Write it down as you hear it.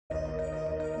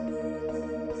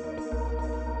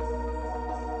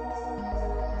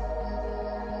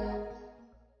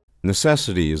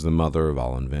Necessity is the mother of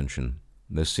all invention.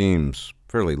 This seems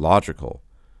fairly logical,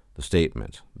 the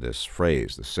statement, this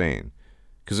phrase, the saying,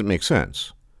 because it makes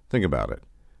sense. Think about it.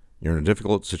 You're in a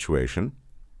difficult situation,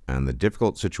 and the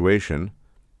difficult situation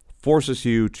forces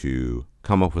you to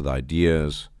come up with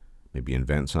ideas, maybe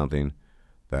invent something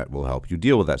that will help you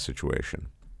deal with that situation.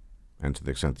 And to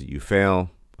the extent that you fail,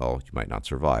 well, you might not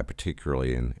survive,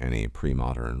 particularly in any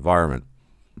pre-modern environment.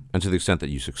 And to the extent that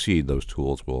you succeed, those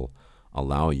tools will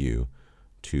allow you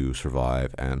to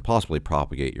survive and possibly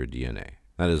propagate your DNA.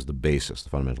 That is the basis, the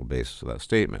fundamental basis of that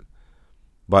statement.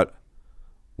 But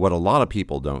what a lot of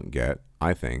people don't get,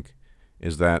 I think,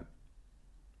 is that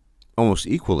almost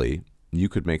equally, you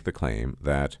could make the claim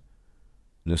that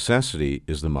necessity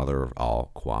is the mother of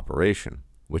all cooperation,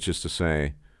 which is to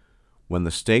say, when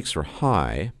the stakes are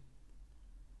high,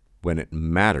 when it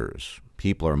matters,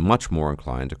 people are much more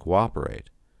inclined to cooperate.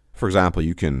 For example,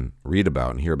 you can read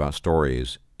about and hear about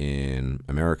stories in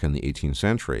America in the 18th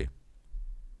century,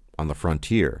 on the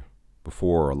frontier,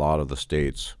 before a lot of the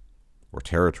states or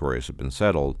territories had been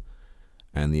settled,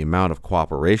 and the amount of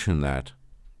cooperation that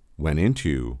went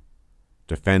into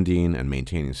defending and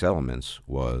maintaining settlements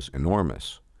was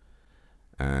enormous.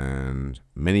 And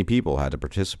many people had to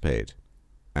participate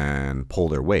and pull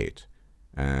their weight.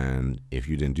 And if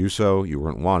you didn't do so, you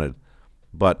weren't wanted.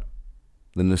 But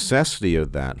the necessity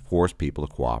of that forced people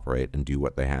to cooperate and do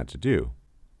what they had to do.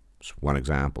 It's one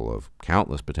example of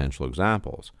countless potential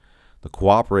examples. The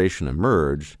cooperation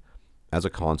emerged as a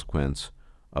consequence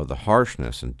of the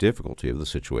harshness and difficulty of the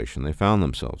situation they found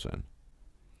themselves in.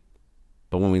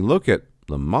 But when we look at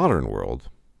the modern world,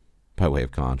 by way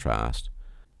of contrast,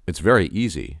 it's very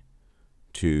easy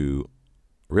to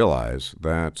realize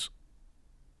that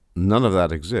none of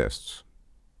that exists.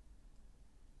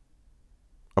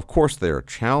 Of course, there are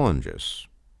challenges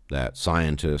that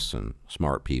scientists and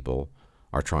smart people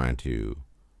are trying to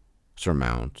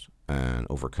surmount and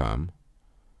overcome,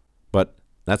 but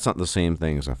that's not the same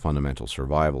thing as a fundamental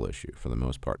survival issue for the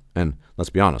most part. And let's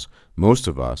be honest, most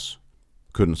of us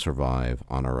couldn't survive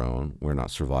on our own. We're not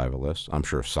survivalists. I'm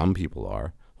sure some people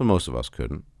are, but most of us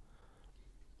couldn't.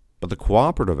 But the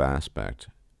cooperative aspect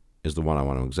is the one I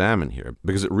want to examine here,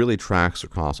 because it really tracks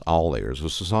across all layers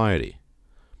of society.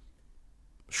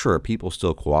 Sure, people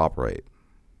still cooperate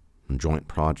in joint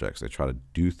projects. They try to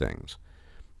do things.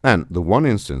 And the one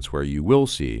instance where you will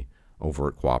see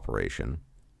overt cooperation,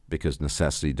 because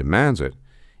necessity demands it,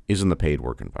 is in the paid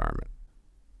work environment.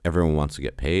 Everyone wants to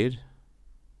get paid,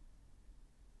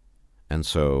 and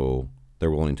so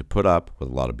they're willing to put up with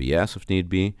a lot of BS if need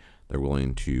be. They're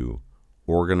willing to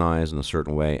organize in a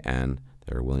certain way, and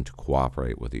they're willing to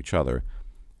cooperate with each other,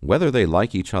 whether they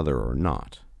like each other or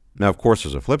not. Now, of course,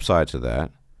 there's a flip side to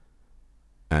that,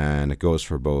 and it goes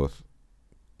for both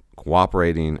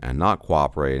cooperating and not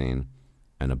cooperating,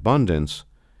 and abundance,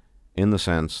 in the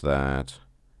sense that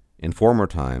in former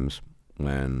times,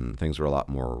 when things were a lot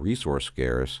more resource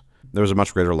scarce, there was a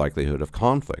much greater likelihood of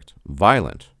conflict,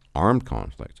 violent, armed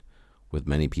conflict, with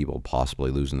many people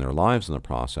possibly losing their lives in the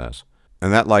process.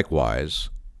 And that likewise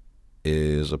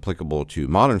is applicable to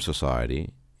modern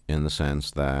society in the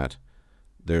sense that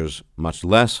there's much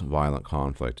less violent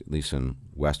conflict, at least in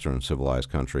Western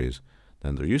civilized countries,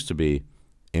 than there used to be,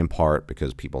 in part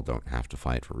because people don't have to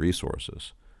fight for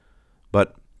resources.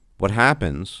 But what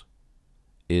happens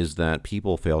is that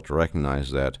people fail to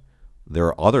recognize that there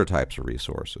are other types of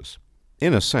resources.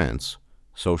 In a sense,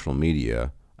 social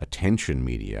media, attention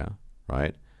media,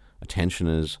 right? Attention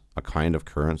is a kind of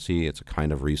currency. It's a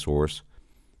kind of resource.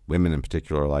 Women in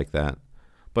particular are like that.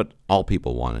 But all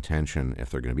people want attention if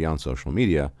they're going to be on social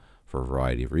media for a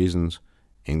variety of reasons: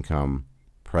 income,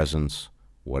 presence,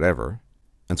 whatever.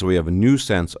 And so we have a new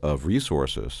sense of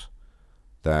resources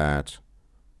that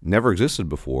never existed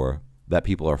before that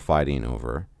people are fighting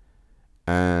over.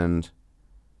 And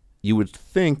you would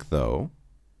think, though,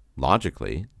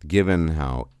 logically, given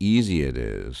how easy it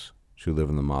is to live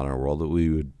in the modern world, that we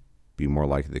would be more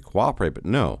likely to cooperate. But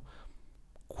no,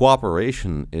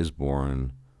 cooperation is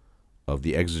born of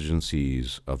the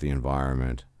exigencies of the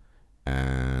environment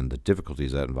and the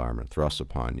difficulties that environment thrusts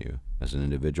upon you as an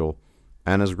individual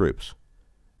and as groups.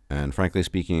 And frankly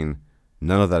speaking,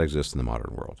 none of that exists in the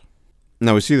modern world.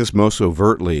 Now, we see this most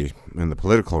overtly in the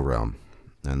political realm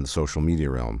and the social media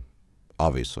realm,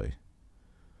 obviously.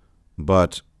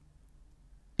 But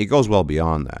it goes well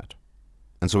beyond that.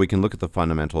 And so we can look at the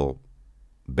fundamental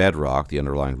bedrock, the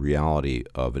underlying reality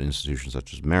of an institution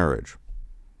such as marriage.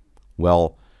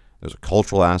 Well, there's a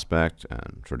cultural aspect,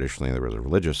 and traditionally there was a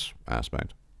religious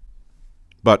aspect.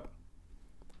 But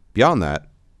beyond that,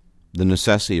 the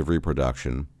necessity of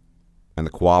reproduction and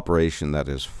the cooperation that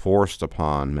is forced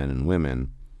upon men and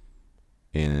women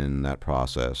in that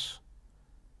process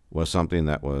was something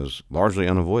that was largely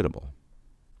unavoidable.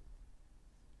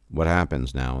 What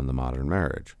happens now in the modern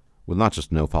marriage? With not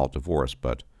just no-fault divorce,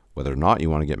 but whether or not you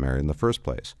want to get married in the first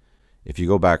place. If you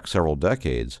go back several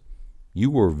decades, you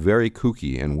were very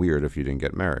kooky and weird if you didn't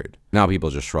get married. Now people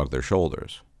just shrug their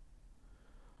shoulders.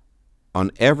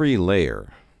 On every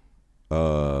layer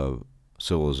of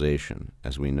civilization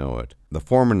as we know it, the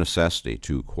former necessity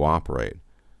to cooperate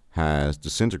has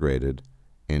disintegrated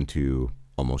into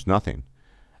almost nothing.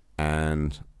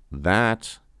 And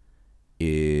that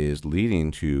is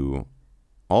leading to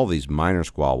all these minor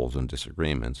squabbles and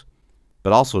disagreements,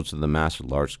 but also to the massive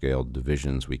large-scale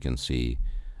divisions we can see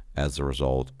as a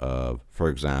result of, for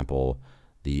example,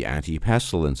 the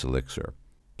anti-pestilence elixir.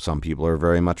 Some people are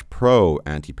very much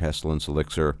pro-anti-pestilence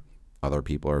elixir, other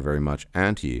people are very much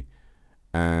anti,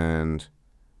 and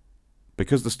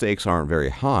because the stakes aren't very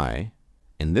high,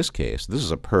 in this case, this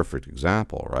is a perfect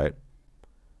example, right?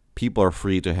 People are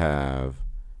free to have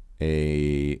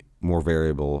a more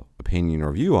variable opinion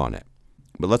or view on it.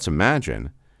 But let's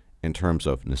imagine, in terms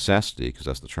of necessity, because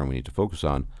that's the term we need to focus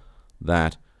on,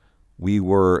 that we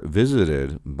were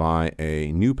visited by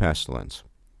a new pestilence.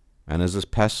 And as this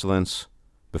pestilence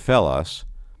befell us,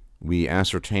 we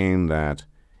ascertained that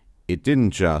it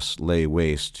didn't just lay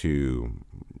waste to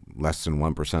less than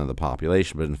 1% of the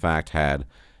population, but in fact had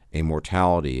a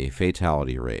mortality, a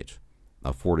fatality rate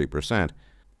of 40%.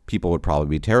 People would probably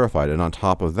be terrified. And on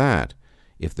top of that,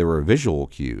 if there were visual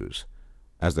cues,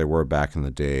 as there were back in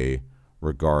the day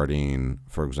regarding,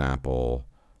 for example,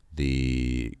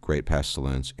 the Great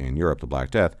Pestilence in Europe, the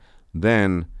Black Death,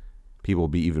 then people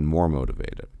would be even more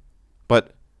motivated.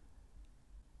 But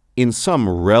in some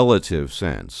relative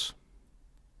sense,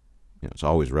 it's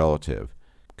always relative,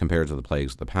 compared to the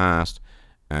plagues of the past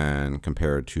and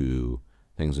compared to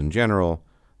things in general,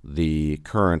 the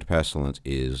current pestilence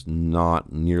is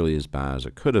not nearly as bad as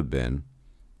it could have been,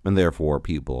 and therefore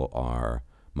people are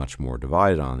much more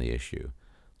divided on the issue.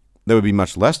 They would be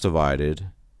much less divided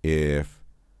if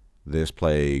this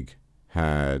plague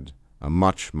had a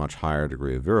much, much higher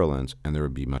degree of virulence, and there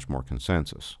would be much more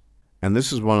consensus. And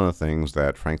this is one of the things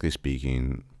that, frankly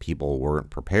speaking, people weren't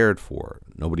prepared for.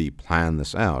 Nobody planned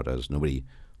this out, as nobody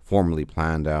formally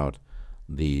planned out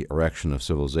the erection of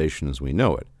civilization as we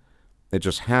know it. It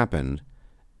just happened,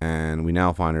 and we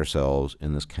now find ourselves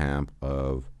in this camp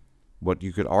of what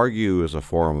you could argue is a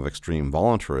form of extreme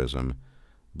voluntarism,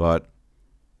 but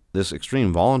this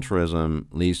extreme voluntarism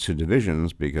leads to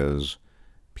divisions because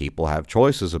people have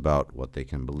choices about what they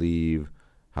can believe,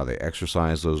 how they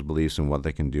exercise those beliefs, and what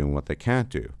they can do and what they can't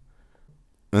do.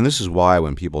 And this is why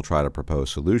when people try to propose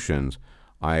solutions,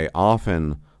 I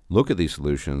often look at these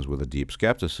solutions with a deep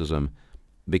skepticism,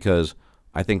 because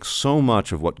I think so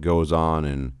much of what goes on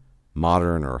in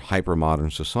modern or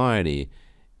hyper-modern society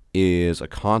is a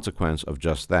consequence of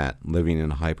just that, living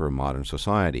in a hyper-modern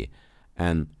society.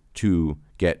 And to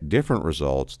get different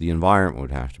results, the environment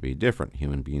would have to be different.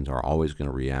 Human beings are always going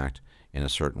to react in a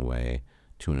certain way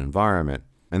to an environment.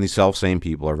 And these self-same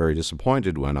people are very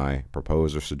disappointed when I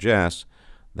propose or suggest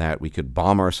that we could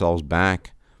bomb ourselves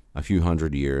back a few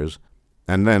hundred years,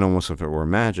 and then, almost if it were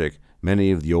magic,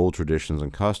 many of the old traditions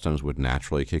and customs would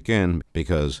naturally kick in,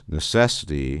 because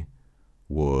necessity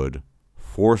would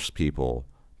force people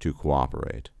to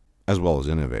cooperate as well as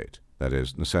innovate. That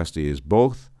is, necessity is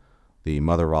both the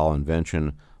mother of all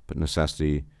invention, but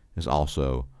necessity is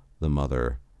also the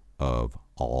mother of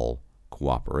all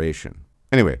cooperation.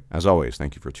 Anyway, as always,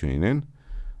 thank you for tuning in.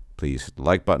 Please hit the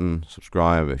like button,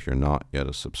 subscribe if you're not yet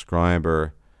a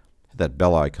subscriber, hit that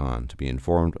bell icon to be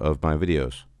informed of my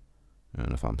videos.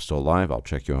 And if I'm still alive, I'll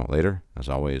check you out later. As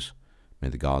always, may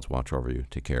the gods watch over you.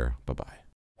 Take care. Bye-bye.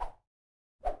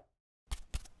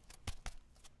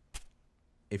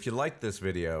 If you liked this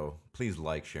video, please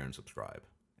like, share, and subscribe.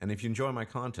 And if you enjoy my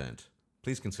content,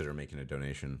 please consider making a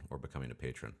donation or becoming a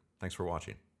patron. Thanks for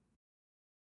watching.